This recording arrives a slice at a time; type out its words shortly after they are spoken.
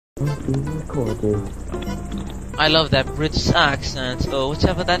I love that British accent, or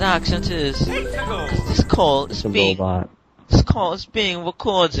whichever that accent is. 'Cause this call is being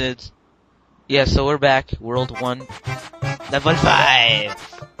recorded. Yeah, so we're back. World 1. Level 5!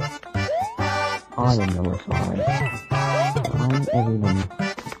 I am number 5. I'm every number.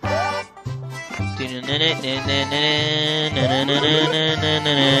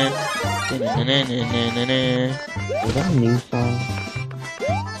 Is that a new song?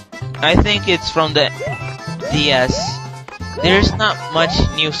 I think it's from the DS. There's not much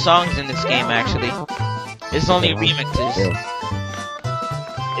new songs in this game, actually. It's only remixes.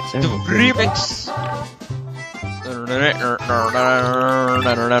 It's the remix!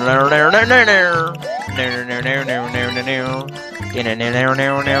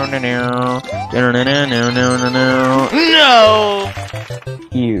 No!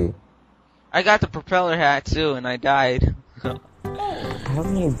 You. I got the propeller hat too, and I died. How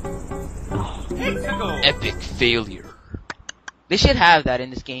can you... Epic failure. They should have that in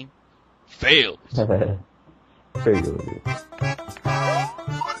this game. Failed. Failure.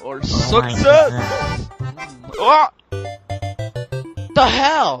 Or success! Oh! The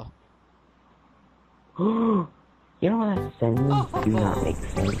hell? You know that sentence do not make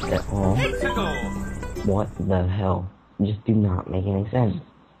sense at all. What the hell? Just do not make any sense.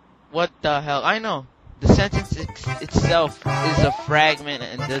 What the hell? I know. The sentence itself is a fragment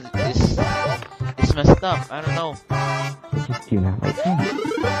and it's messed up. I don't know. It just do not make sense.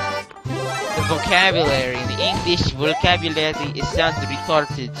 The vocabulary, the English vocabulary, it sounds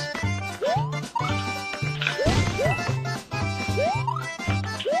retarded.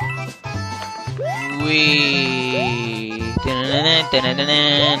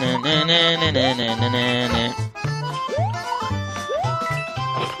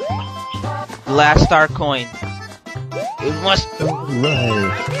 Last star coin. It must.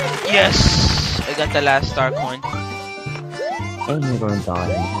 Right. Yes, I got the last star coin. And you're gonna die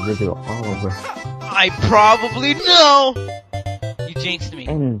and have to do it all over. I probably know. You jinxed me.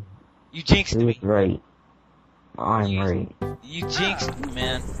 And You jinxed who me. was right? I'm right. You jinxed me,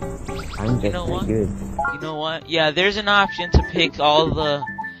 man. I'm just know pretty what? good. You know what? Yeah, there's an option to pick all the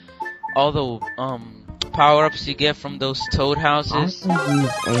power-ups you get from those toad I houses. haven't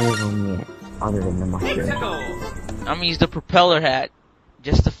used any of them yet, other than the mushroom. I'm gonna use the propeller hat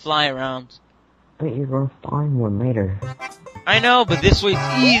just to fly around. But you're gonna find one later. I know, but this way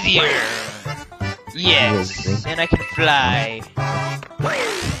it's easier. Yes, and I can fly.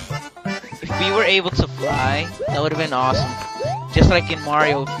 If we were able to fly, that would have been awesome. Just like in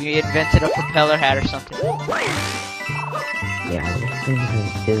Mario, if we invented a propeller hat or something. Yeah, this thing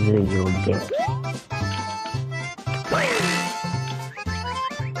is dizzy you'll get.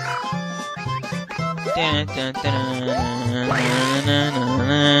 Dun, dun, dun,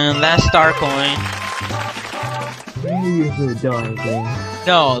 last star coin. You're gonna die again.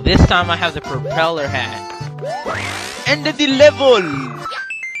 No, this time I have the propeller hat. Ended the level!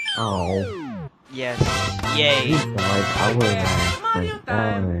 Oh. Yes. You Yay. died, I would've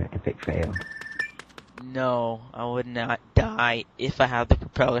an epic fail. No, I would not die if I had the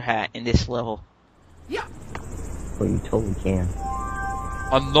propeller hat in this level. Well, you totally can.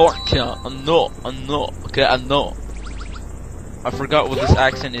 I'm not. Okay, I know. I forgot what this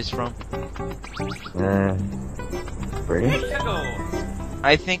accent is from. British?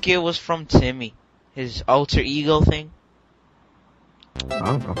 I think it was from Timmy. His alter ego thing.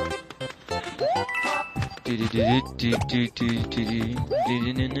 I don't know.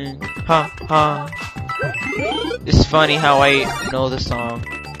 Ha ha. It's funny how I know the song.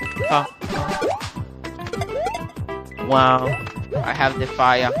 Ha. Wow. I have the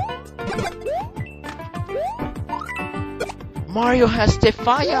fire. Mario has the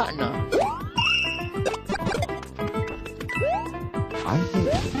fire? No. I think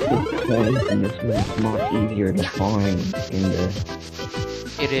the coins in this one is much easier to find in the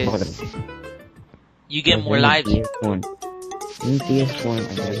It is. bottom. You get more lives. DS1. In DS1,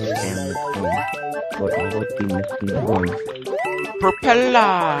 I never found the coin, but I would be missing the one.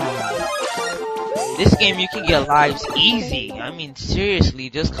 Propeller! This game you can get lives easy. I mean, seriously,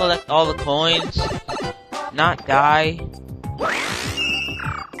 just collect all the coins, not die.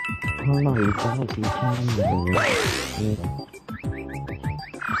 Oh no, you gotta be telling me.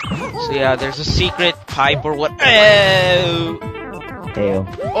 So yeah, there's a secret pipe or what. Oh! Fail.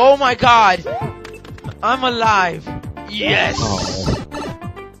 Oh my god! I'm alive! Yes!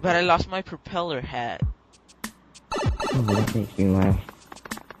 Oh, But I lost my propeller hat. that makes me laugh.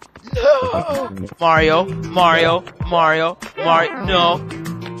 No! Mario, no!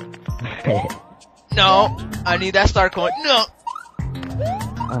 No! I need that star coin. No!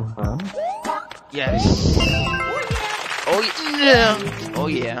 Uh-huh. Yes. Oh yeah. Oh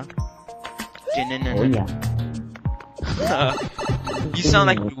yeah. Oh yeah. You sound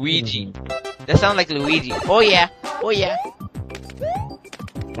like Luigi. That sounds like Luigi. Oh yeah. Oh yeah.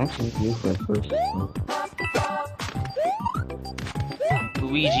 Actually, you for the first one.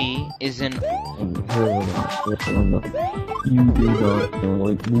 Luigi is in. And her this one, you do not sound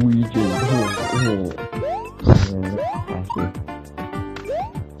like Luigi.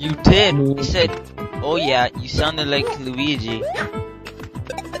 You did. You said, "Oh yeah." You sounded like Luigi.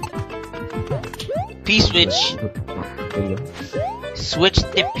 P switch. Switch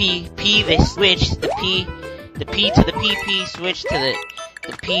the P. P. They switch the P. The P to the PP. Switch to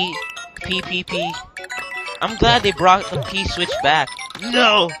the P. P. P. P. I'm glad they brought the P switch back.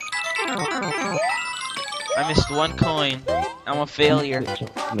 No! I missed one coin. I'm a failure.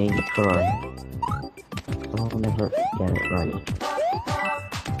 Maybe try. I'll never get it right.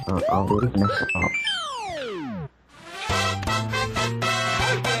 I'll always mess it up.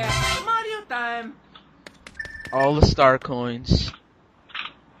 Mario time! All the star coins.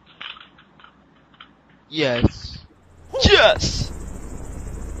 Yes. Yes!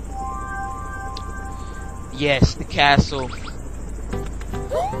 Yes, the castle.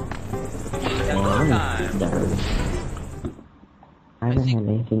 Man, I'm done. I haven't had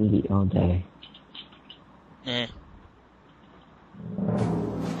anything to eat all day. Eh.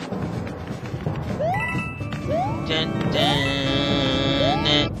 Dun, dun,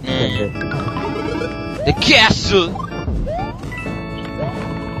 nah, nah. The castle!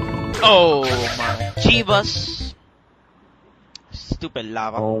 Oh my Jeebus! Stupid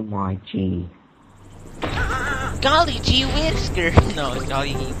lava. Oh my gee. Golly gee whisker! No, it's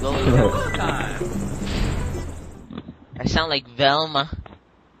golly gee golly. I sound like Velma.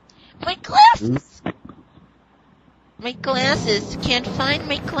 My glasses! My glasses! Can't find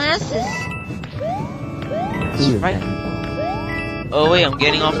my glasses! Who is Right. that? Oh wait, I'm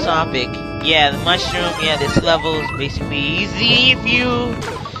getting off topic. Yeah, the mushroom, yeah, this level is basically easy if you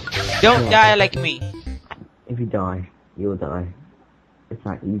don't die like me. If you die, you'll die. It's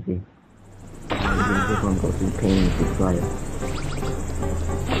not easy. You're just gonna go through pain if you try it.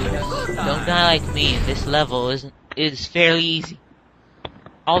 Don't die like me. This level is fairly easy.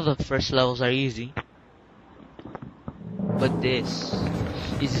 All the first levels are easy. But this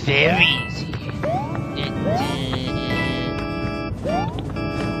is very easy.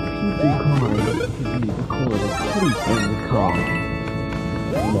 Please end the call.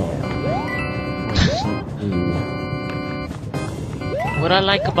 What I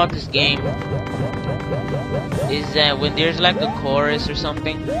like about this game is that when there's like a chorus or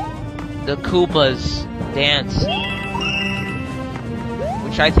something, the Koopas dance,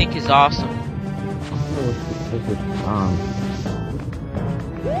 which I think is awesome.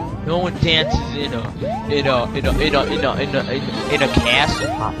 No one dances in a castle.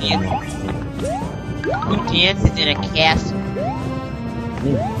 Who dances in a castle?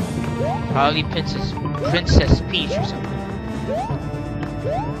 Probably Princess Peach or something.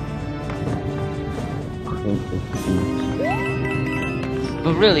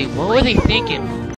 But really, what were they thinking?